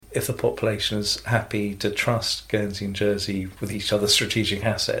if the population is happy to trust Guernsey and Jersey with each other's strategic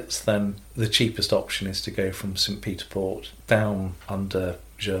assets, then the cheapest option is to go from St Peter Port down under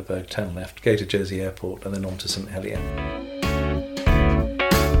Cherbourg, turn left, go to Jersey Airport and then on to St Helier.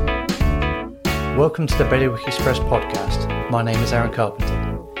 Welcome to the Bailiwick Express podcast. My name is Aaron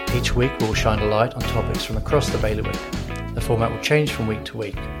Carpenter. Each week we will shine a light on topics from across the Bailiwick. The format will change from week to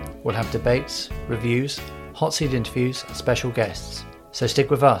week. We'll have debates, reviews, hot seat interviews and special guests. So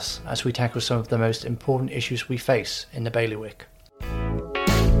stick with us as we tackle some of the most important issues we face in the Bailiwick.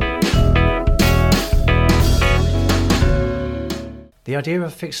 The idea of a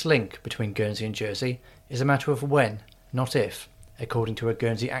fixed link between Guernsey and Jersey is a matter of when, not if, according to a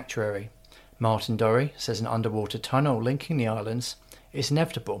Guernsey actuary. Martin Dorry says an underwater tunnel linking the islands is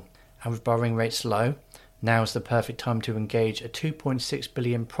inevitable, and with borrowing rates low, now is the perfect time to engage a £2.6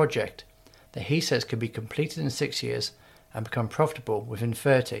 billion project that he says could be completed in 6 years and become profitable within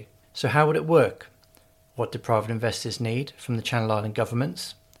 30. So how would it work? What do private investors need from the Channel Island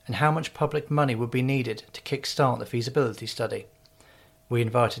governments? And how much public money would be needed to kickstart the feasibility study? We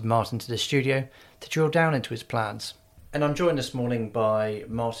invited Martin to the studio to drill down into his plans. And I'm joined this morning by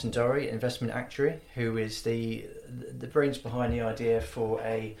Martin Dorry, investment actuary, who is the brains behind the idea for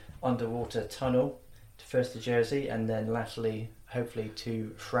a underwater tunnel, first to Jersey and then latterly, hopefully,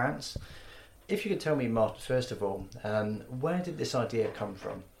 to France. If you could tell me, Martin, first of all, where did this idea come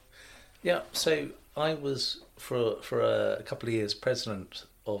from? Yeah, so I was for a couple of years president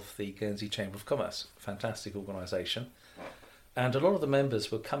of the Guernsey Chamber of Commerce, fantastic organisation, and a lot of the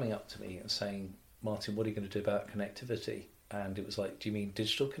members were coming up to me and saying, Martin, what are you going to do about connectivity? And it was like, do you mean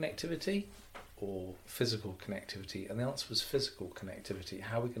digital connectivity or physical connectivity? And the answer was physical connectivity.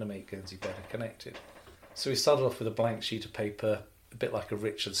 How are we going to make Guernsey better connected? So we started off with a blank sheet of paper, a bit like a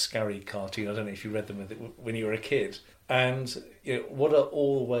Richard Scarry cartoon. I don't know if you read them when you were a kid. And what are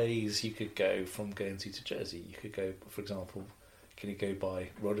all the ways you could go from Guernsey to Jersey? You could go, for example, can you go by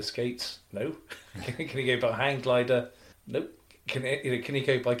roller skates? No. Can you go by hang glider? Nope. Can you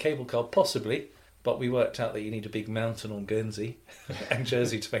go by cable car? Possibly. But we worked out that you need a big mountain on Guernsey and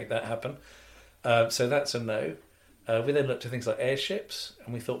Jersey to make that happen. So that's a no. We then looked at things like airships,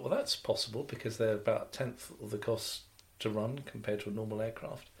 and we thought, well, that's possible because they're about a tenth of the cost to run compared to a normal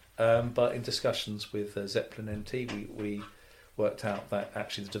aircraft. But in discussions with Zeppelin NT, we worked out that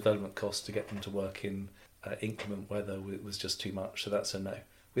actually the development cost to get them to work in inclement weather was just too much, so that's a no.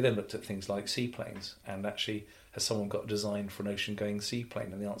 We then looked at things like seaplanes, and actually, has someone got a design for an ocean-going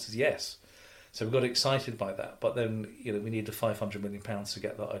seaplane? And the answer is yes. So we got excited by that, but then we needed £500 million to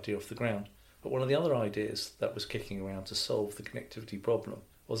get that idea off the ground. But one of the other ideas that was kicking around to solve the connectivity problem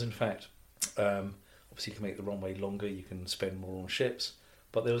was, in fact, obviously you can make the runway longer, you can spend more on ships,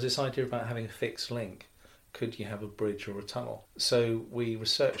 but there was this idea about having a fixed link. Could you have a bridge or a tunnel? So we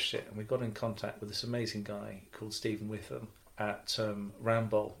researched it and we got in contact with this amazing guy called Stephen Witham at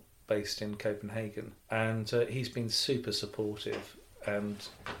Ramboll, based in Copenhagen. And he's been super supportive and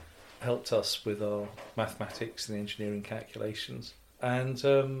helped us with our mathematics and engineering calculations.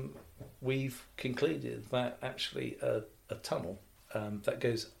 And we've concluded that actually a tunnel that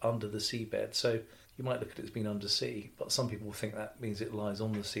goes under the seabed. So you might look at it as being undersea, but some people think that means it lies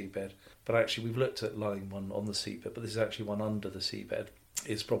on the seabed. But actually we've looked at lying one on the seabed, but this is actually one under the seabed.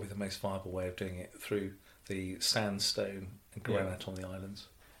 It's probably the most viable way of doing it through the sandstone and granite on the islands.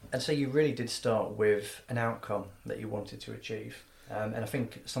 And so you really did start with an outcome that you wanted to achieve. And I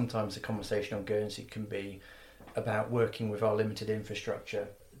think sometimes the conversation on Guernsey can be about working with our limited infrastructure,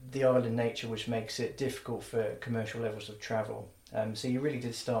 the island nature which makes it difficult for commercial levels of travel. So you really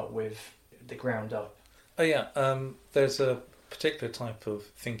did start with the ground up. Oh yeah, there's a particular type of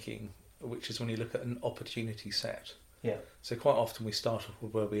thinking which is when you look at an opportunity set. Yeah. So quite often we start off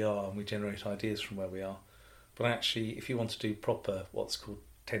with where we are and we generate ideas from where we are. But actually, if you want to do proper what's called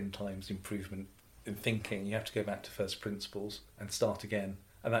 10 times improvement in thinking, you have to go back to first principles and start again.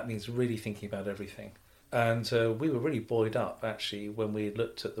 And that means really thinking about everything. And we were really buoyed up, actually, when we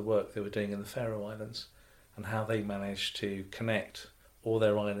looked at the work they were doing in the Faroe Islands and how they managed to connect all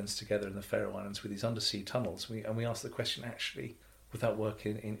their islands together in the Faroe Islands with these undersea tunnels. And we asked the question, actually, would that work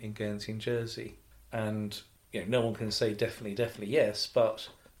in Guernsey and Jersey? And no one can say definitely yes, but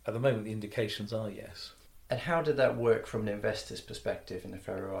at the moment the indications are yes. And how did that work from an investor's perspective in the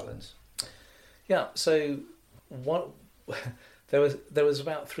Faroe Islands? Yeah, so there was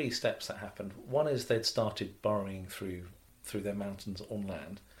about 3 steps that happened. One is they'd started burrowing through their mountains on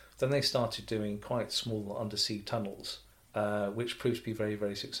land. Then they started doing quite small undersea tunnels, which proved to be very,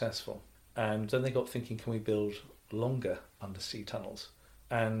 very successful. And then they got thinking, can we build longer undersea tunnels?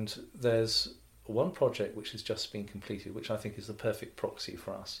 And there's one project which has just been completed, which I think is the perfect proxy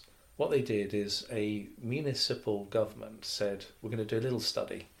for us. What they did is a municipal government said, we're going to do a little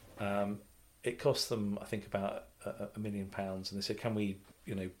study. It cost them, I think, about £1 million, and they said, can we,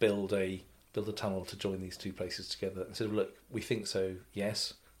 build a tunnel to join these two places together? And said, look, we think so,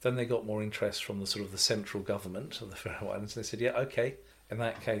 yes. Then they got more interest from the sort of the central government of the Faroe Islands. And they said, yeah, okay, in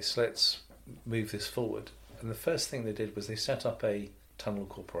that case, let's move this forward. And the first thing they did was they set up a tunnel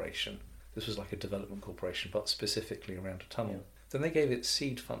corporation. This was like a development corporation, but specifically around a tunnel. Yeah. Then they gave it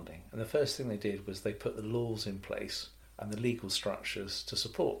seed funding. And the first thing they did was they put the laws in place and the legal structures to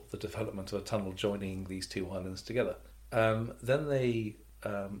support the development of a tunnel joining these two islands together. Then they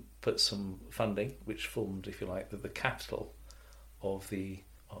put some funding, which formed, if you like, the capital of the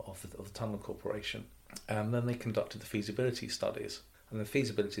tunnel corporation. And then they conducted the feasibility studies. And the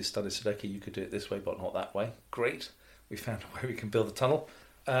feasibility studies said, okay, you could do it this way, but not that way. Great. We found a way we can build the tunnel.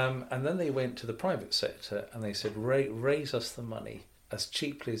 And then they went to the private sector and they said, raise us the money as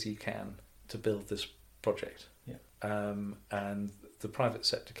cheaply as you can to build this project. Yeah. And the private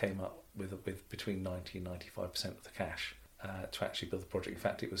sector came up with between 90 and 95% of the cash to actually build the project. In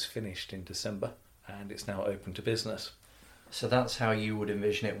fact, it was finished in December and it's now open to business. So that's how you would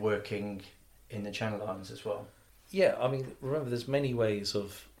envision it working in the Channel Islands as well? Yeah, I mean, remember, there's many ways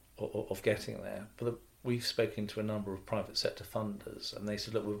of getting there, but we've spoken to a number of private sector funders, and they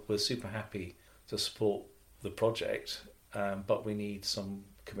said, look, we're super happy to support the project, but we need some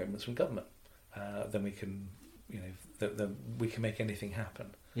commitments from government. Then we can, then we can make anything happen.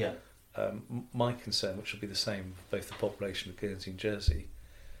 Yeah. My concern, which will be the same for both the population of Guernsey and Jersey,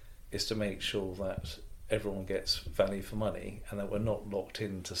 is to make sure that everyone gets value for money and that we're not locked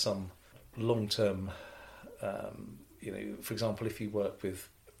into some long-term, for example, if you work with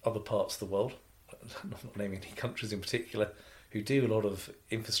other parts of the world, I'm not naming any countries in particular, who do a lot of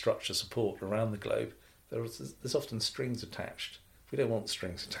infrastructure support around the globe, there's often strings attached. We don't want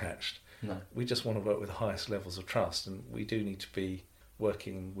strings attached. No. We just want to work with the highest levels of trust, and we do need to be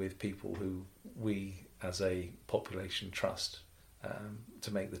working with people who we as a population trust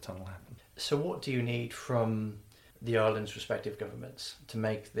to make the tunnel happen. So what do you need from the island's respective governments to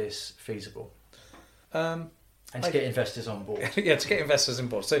make this feasible? And to get investors on board. Yeah, to get investors on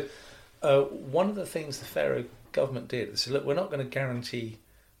board. So one of the things the Faroe government did is, look, we're not going to guarantee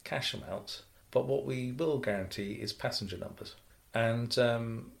cash amounts, but what we will guarantee is passenger numbers. And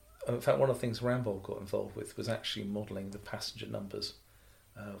in fact, one of the things Ramboll got involved with was actually modelling the passenger numbers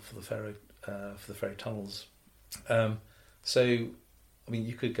for the Faroe tunnels. So, I mean,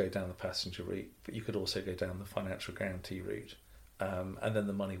 you could go down the passenger route, but you could also go down the financial guarantee route, and then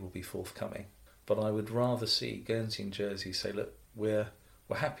the money will be forthcoming. But I would rather see Guernsey and Jersey say, look, we're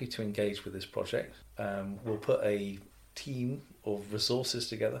happy to engage with this project. We'll put a team of resources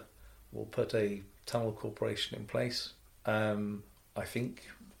together. We'll put a tunnel corporation in place. I think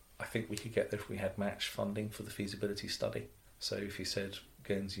we could get there if we had match funding for the feasibility study. So if you said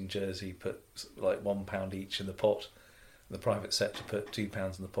Guernsey and Jersey put like £1 each in the pot, and the private sector put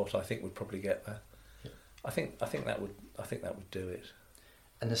 £2 in the pot, I think we'd probably get there. Yeah. I think that would do it.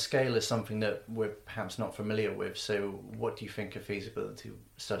 And the scale is something that we're perhaps not familiar with. So what do you think a feasibility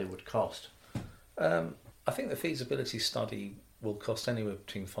study would cost? I think the feasibility study will cost anywhere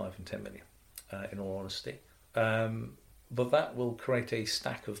between 5 and 10 million, in all honesty. But that will create a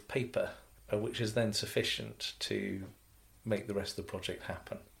stack of paper, which is then sufficient to make the rest of the project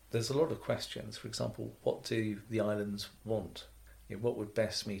happen. There's a lot of questions. For example, what do the islands want? What would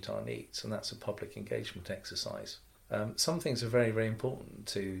best meet our needs? And that's a public engagement exercise. Some things are very, very important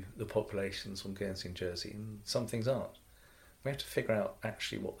to the populations on Guernsey and Jersey, and some things aren't. We have to figure out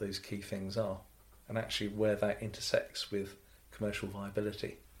actually what those key things are, and actually where that intersects with commercial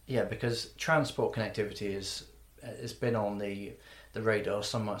viability. Yeah, because transport connectivity has been on the radar,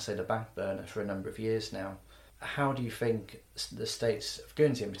 some might say the back burner, for a number of years now. How do you think the states of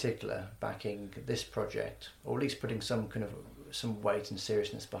Guernsey in particular backing this project, or at least putting some weight and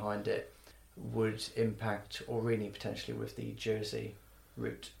seriousness behind it, would impact Aurigny potentially with the Jersey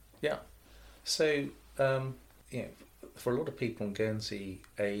route? Yeah. So, for a lot of people in Guernsey,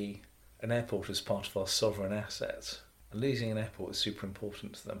 an airport is part of our sovereign assets. And losing an airport is super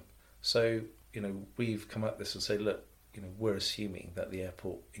important to them. So, we've come up with this and say, look, we're assuming that the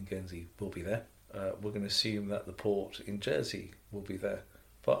airport in Guernsey will be there. We're going to assume that the port in Jersey will be there.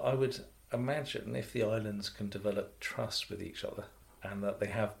 But I would imagine if the islands can develop trust with each other and that they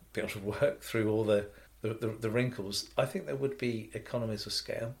have been able to work through all the wrinkles, I think there would be economies of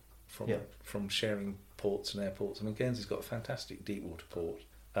scale from sharing ports and airports. I mean, Guernsey's got a fantastic deep water port,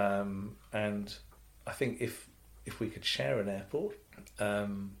 and I think if we could share an airport,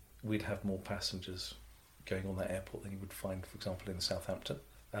 we'd have more passengers going on that airport than you would find, for example, in Southampton.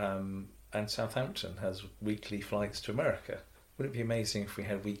 And Southampton has weekly flights to America. Wouldn't it be amazing if we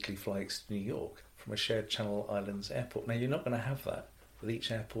had weekly flights to New York from a shared Channel Islands airport? Now, you're not going to have that with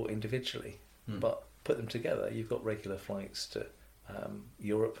each airport individually, but put them together, you've got regular flights to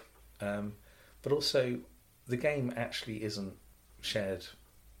Europe. But also, the game actually isn't shared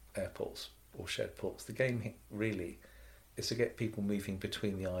airports or shared ports. The game really is to get people moving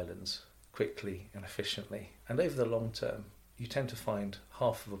between the islands quickly and efficiently. And over the long term, you tend to find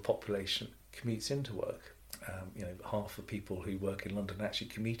half of a population commutes into work. Half of people who work in London actually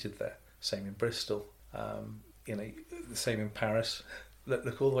commuted there. Same in Bristol. The same in Paris.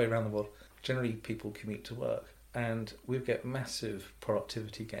 Look all the way around the world. Generally, people commute to work, and we get massive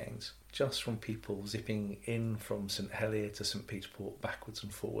productivity gains just from people zipping in from St Helier to St Peter Port backwards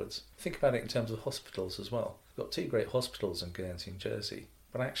and forwards. Think about it in terms of hospitals as well. We've got 2 great hospitals in Guernsey and Jersey,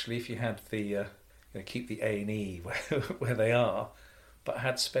 but actually, if you had the keep the A&E where they are, but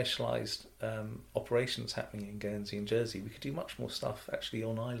had specialised operations happening in Guernsey and Jersey, we could do much more stuff actually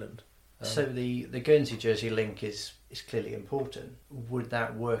on island. So the Guernsey-Jersey link is clearly important. Would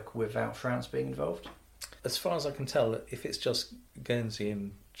that work without France being involved? As far as I can tell, if it's just Guernsey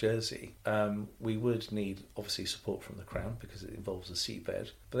and Jersey, we would need obviously support from the Crown because it involves a seabed,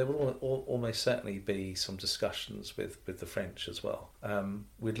 but there will almost certainly be some discussions with the French as well.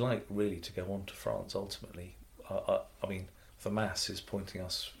 We'd like really to go on to France ultimately. I mean, the mass is pointing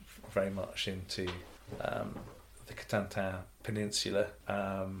us very much into the Cotentin Peninsula,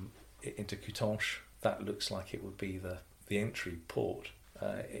 into Coutances. That looks like it would be the entry port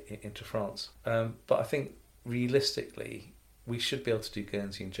into France. But I think realistically, we should be able to do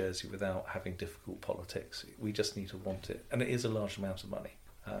Guernsey and Jersey without having difficult politics. We just need to want it. And it is a large amount of money.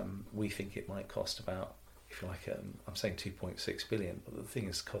 We think it might cost about, if you like, I'm saying 2.6 billion, but the thing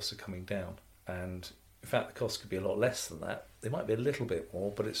is costs are coming down. And in fact, the cost could be a lot less than that. They might be a little bit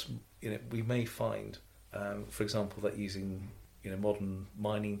more, but it's, we may find, for example, that using modern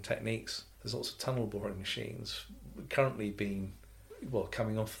mining techniques, there's lots of tunnel boring machines currently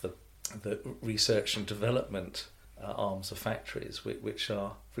coming off the research and development arms of factories, which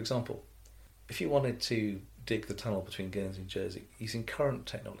are, for example, if you wanted to dig the tunnel between Guernsey and Jersey using current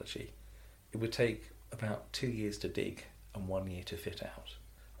technology, it would take about 2 years to dig and 1 year to fit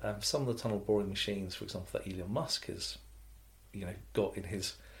out. Some of the tunnel boring machines, for example, that Elon Musk has got in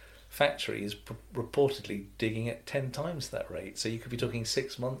his factory is reportedly digging at 10 times that rate. So you could be talking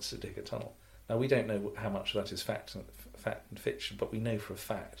 6 months to dig a tunnel. Now, we don't know how much of that is fact and fiction, but we know for a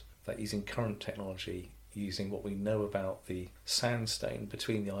fact that using current technology, using what we know about the sandstone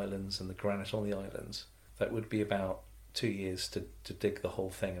between the islands and the granite on the islands, that would be about 2 years to dig the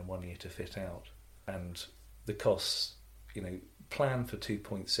whole thing and 1 year to fit out. And the costs, plan for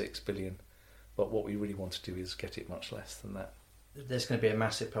 2.6 billion, but what we really want to do is get it much less than that. There's going to be a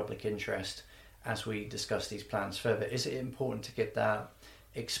massive public interest as we discuss these plans further. Is it important to get that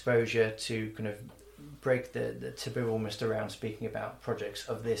exposure to kind of break the taboo almost around speaking about projects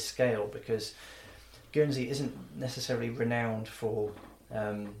of this scale? Because Guernsey isn't necessarily renowned for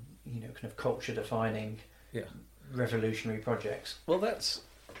kind of culture defining revolutionary projects. Well, that's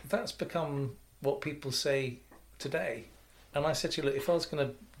become what people say today. And I said to you, look, if I was going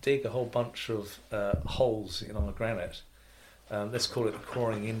to dig a whole bunch of holes in our granite, let's call it the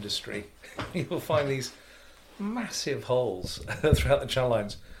quarrying industry, you'll find these massive holes throughout the Channel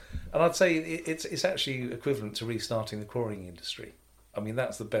Islands. And I'd say it's actually equivalent to restarting the quarrying industry. I mean,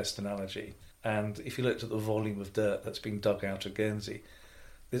 that's the best analogy. And if you looked at the volume of dirt that's being dug out of Guernsey,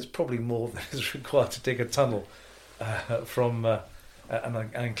 there's probably more than is required to dig a tunnel from... and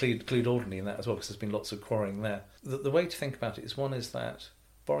I include Alderney in that as well, because there's been lots of quarrying there. The way to think about it is, one is that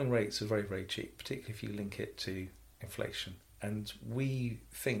borrowing rates are very, very cheap, particularly if you link it to inflation. And we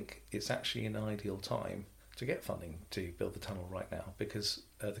think it's actually an ideal time to get funding to build the tunnel right now, because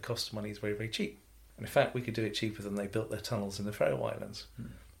the cost of money is very, very cheap. And in fact, we could do it cheaper than they built their tunnels in the Faroe Islands.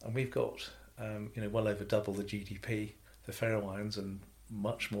 And we've got well over double the GDP the Faroe Islands, and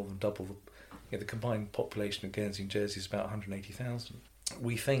much more than double the combined population of Guernsey and Jersey is about 180,000.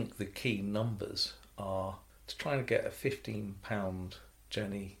 We think the key numbers are to try and get a £15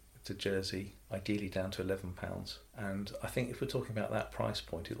 journey to Jersey, ideally down to £11. And I think if we're talking about that price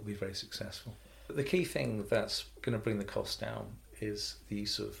point, it'll be very successful. But the key thing that's going to bring the cost down is the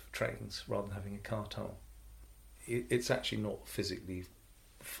use of trains rather than having a car tunnel. It's actually not physically,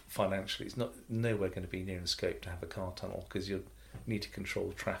 financially, it's nowhere going to be near in scope to have a car tunnel, because you need to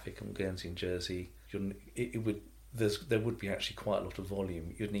control traffic on Guernsey and Jersey. There would be actually quite a lot of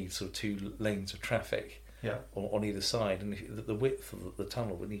volume. You'd need sort of 2 lanes of traffic, on either side, and the width of the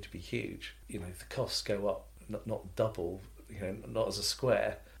tunnel would need to be huge. The costs go up, not double, not as a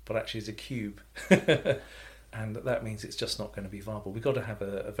square, but actually as a cube. And that means it's just not going to be viable. We've got to have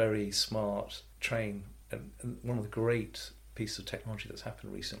a very smart train, and one of the great pieces of technology that's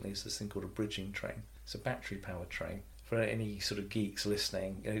happened recently is this thing called a bridging train. It's a battery-powered train. For any sort of geeks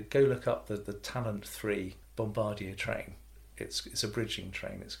listening, go look up the Talent 3 Bombardier train. It's a bridging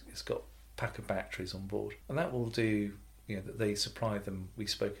train. It's got a pack of batteries on board, and that will do. They supply them. We've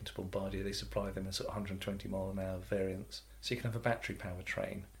spoken to Bombardier. They supply them in sort of 120 mile an hour variants. So you can have a battery-powered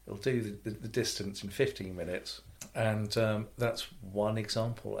train. It'll do the distance in 15 minutes, and that's one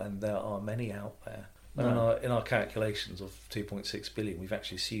example. And there are many out there. No. In our calculations of 2.6 billion, we've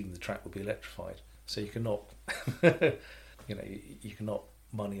actually assumed the track will be electrified. So you can knock, you can knock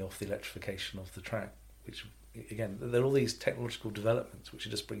money off the electrification of the track, which again, there are all these technological developments which are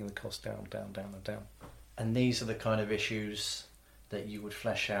just bringing the cost down. And these are the kind of issues that you would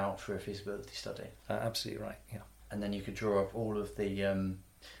flesh out through a feasibility study. Absolutely right. Yeah. And then you could draw up all of the kind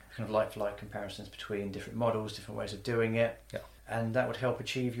of like-for-like comparisons between different models, different ways of doing it. Yeah. And that would help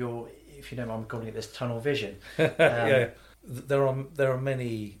achieve your, if you don't mind calling it this, tunnel vision. Yeah. There are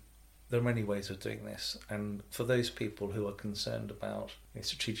many ways of doing this, and for those people who are concerned about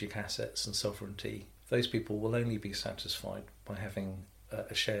strategic assets and sovereignty, those people will only be satisfied by having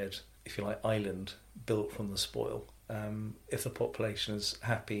a shared, if you like, island built from the spoil. If the population is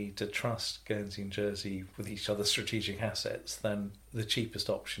happy to trust Guernsey and Jersey with each other's strategic assets, then the cheapest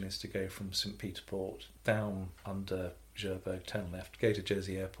option is to go from St Peter Port down under Cherbourg, turn left, go to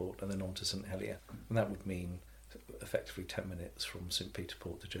Jersey Airport, and then on to St Helier. And that would mean effectively 10 minutes from St Peter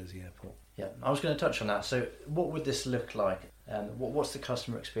Port to Jersey Airport. Yeah, I was going to touch on that. So what would this look like? What's the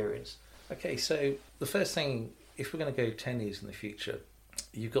customer experience? Okay, so the first thing, if we're going to go 10 years in the future,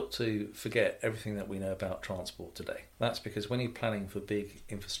 you've got to forget everything that we know about transport today. That's because when you're planning for big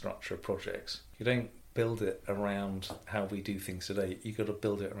infrastructure projects, you don't build it around how we do things today. You've got to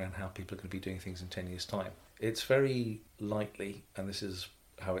build it around how people are going to be doing things in 10 years' time. It's very likely, and this is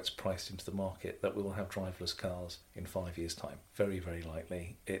how it's priced into the market, that we will have driverless cars in 5 years' time. Very, very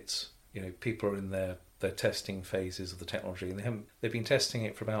likely. It's, people are in their testing phases of the technology, and they've been testing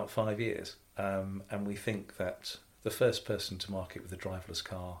it for about 5 years. And we think that the first person to market with a driverless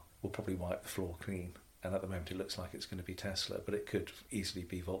car will probably wipe the floor clean. And at the moment it looks like it's going to be Tesla, but it could easily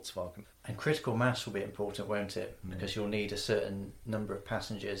be Volkswagen. And critical mass will be important, won't it? Because you'll need a certain number of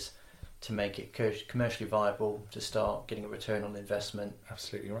passengers to make it commercially viable, to start getting a return on investment.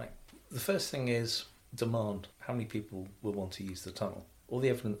 Absolutely right. The first thing is demand. How many people will want to use the tunnel? All the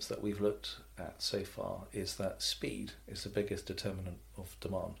evidence that we've looked at so far is that speed is the biggest determinant of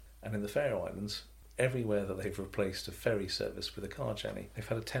demand. And in the Faroe Islands, everywhere that they've replaced a ferry service with a car journey, they've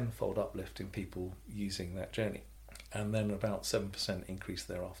had a tenfold uplift in people using that journey, and then about 7% increase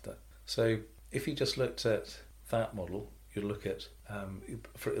thereafter. So if you just looked at that model, you'll look at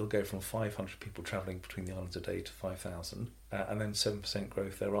it'll go from 500 people travelling between the islands a day to 5,000, and then 7%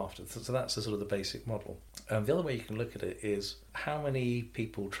 growth thereafter. So that's the sort of the basic model. The other way you can look at it is how many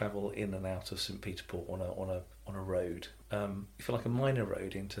people travel in and out of St Peter Port on a road. If you like, a minor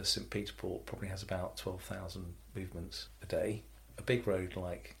road into St Peter Port probably has about 12,000 movements a day. A big road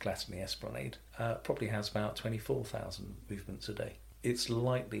like Glattoney Esplanade probably has about 24,000 movements a day. It's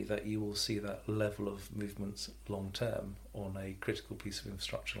likely that you will see that level of movements long term on a critical piece of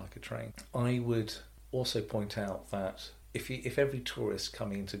infrastructure like a train. I would also point out that if every tourist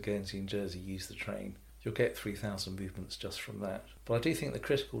coming into Guernsey and Jersey used the train, you'll get 3,000 movements just from that. But I do think the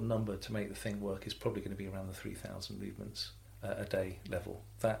critical number to make the thing work is probably going to be around the 3,000 movements a day level.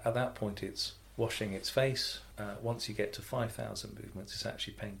 At that point it's washing its face. Once you get to 5,000 movements, it's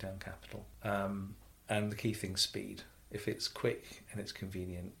actually paying down capital. And the key thing's speed. If it's quick and it's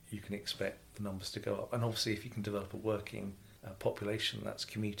convenient, you can expect the numbers to go up. And obviously if you can develop a working population that's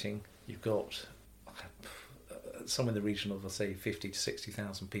commuting, you've got somewhere in the region of, let's say, 50 to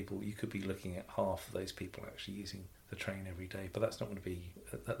 60,000 people. You could be looking at half of those people actually using the train every day. But that's not going to be,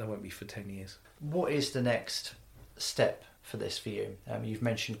 that won't be for 10 years. What is the next step for this for you? You've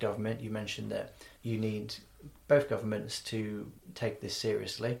mentioned government. You mentioned that you need both governments to take this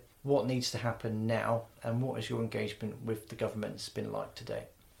seriously. What needs to happen now, and what is your engagement with the government's been like today?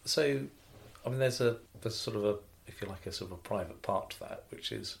 So, I mean, there's sort of a, if you like, a sort of a private part to that,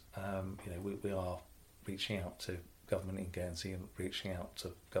 which is, we are reaching out to government in Guernsey and reaching out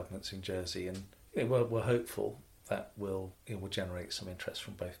to governments in Jersey, and we're hopeful that will generate some interest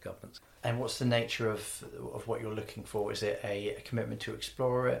from both governments. And what's the nature of what you're looking for? Is it a commitment to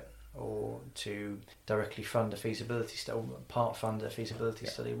explore it, or to directly fund a feasibility study, or part fund a feasibility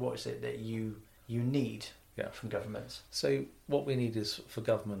study? What is it that you you need Yeah. from governments? So what we need is for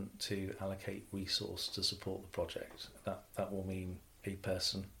government to allocate resource to support the project. That will mean a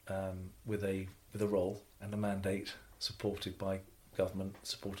person with a role and a mandate supported by government,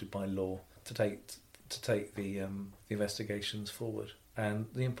 supported by law to take the investigations forward. And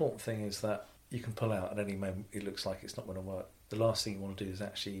the important thing is that you can pull out at any moment. It looks like it's not going to work. The last thing you want to do is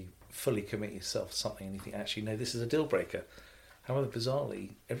actually fully commit yourself to something and you think, actually, no, this is a deal breaker. However,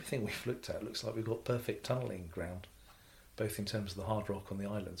 bizarrely, everything we've looked at looks like we've got perfect tunnelling ground, both in terms of the hard rock on the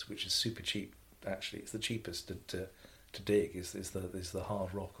islands, which is super cheap. Actually, it's the cheapest to dig is the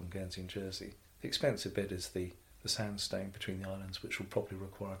hard rock on Guernsey and Jersey. The expensive bit is the sandstone between the islands, which will probably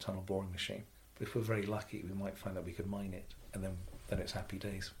require a tunnel boring machine. But if we're very lucky, we might find that we could mine it, and then it's happy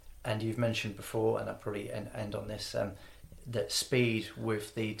days. And you've mentioned before, and I'll probably end on this, that speed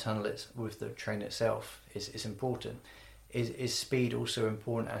with the tunnel, with the train itself, is important. Is speed also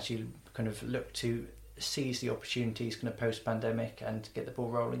important as you kind of look to seize the opportunities kind of post-pandemic and get the ball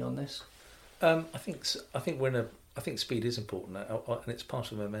rolling on this? I think speed is important, and it's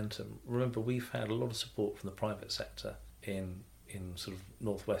part of the momentum. Remember, we've had a lot of support from the private sector in sort of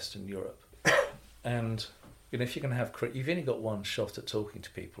northwestern Europe, and if you're going to have, you've only got one shot at talking to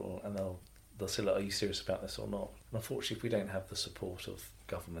people, and they'll say, "Are you serious about this or not?" And unfortunately, if we don't have the support of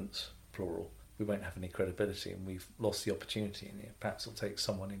governments, plural, we won't have any credibility, and we've lost the opportunity. And perhaps it'll take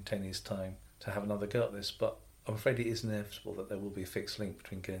someone in 10 years' time to have another go at this, but I'm afraid it is inevitable that there will be a fixed link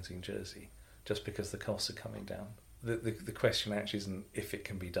between Guernsey and Jersey, just because the costs are coming down. The question actually isn't if it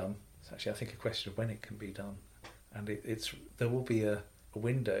can be done. It's actually, I think, a question of when it can be done. And there will be a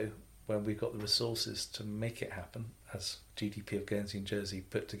window when we've got the resources to make it happen as GDP of Guernsey and Jersey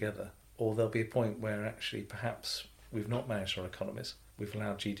put together. Or there'll be a point where actually perhaps we've not managed our economies. We've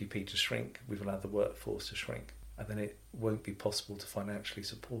allowed GDP to shrink. We've allowed the workforce to shrink. And then it won't be possible to financially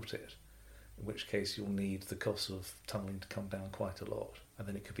support it. In which case you'll need the cost of tunnelling to come down quite a lot. And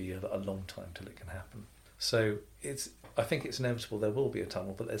then it could be a long time till it can happen. So I think it's inevitable there will be a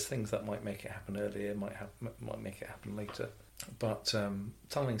tunnel, but there's things that might make it happen earlier, might make it happen later. But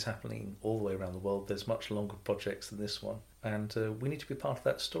tunnelling's happening all the way around the world. There's much longer projects than this one. And we need to be part of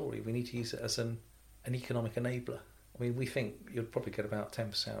that story. We need to use it as an economic enabler. I mean, we think you'll probably get about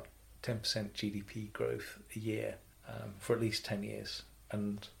 10% GDP growth a year for at least 10 years.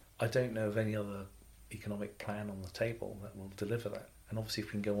 And I don't know of any other economic plan on the table that will deliver that. And obviously, if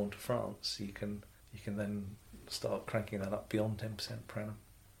we can go on to France, you can then start cranking that up beyond 10% per annum.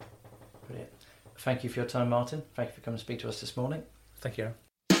 Brilliant. Thank you for your time, Martin. Thank you for coming to speak to us this morning. Thank you, Aaron.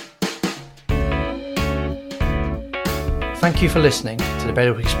 Thank you for listening to the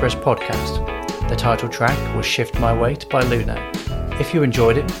Bailiwick Express podcast. The title track was Shift My Weight by Luno. If you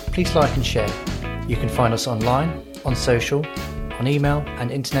enjoyed it, please like and share. You can find us online, on social, on email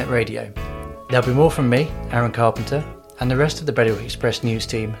and internet radio. There'll be more from me, Aaron Carpenter, and the rest of the Bailiwick Express news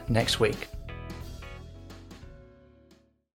team next week.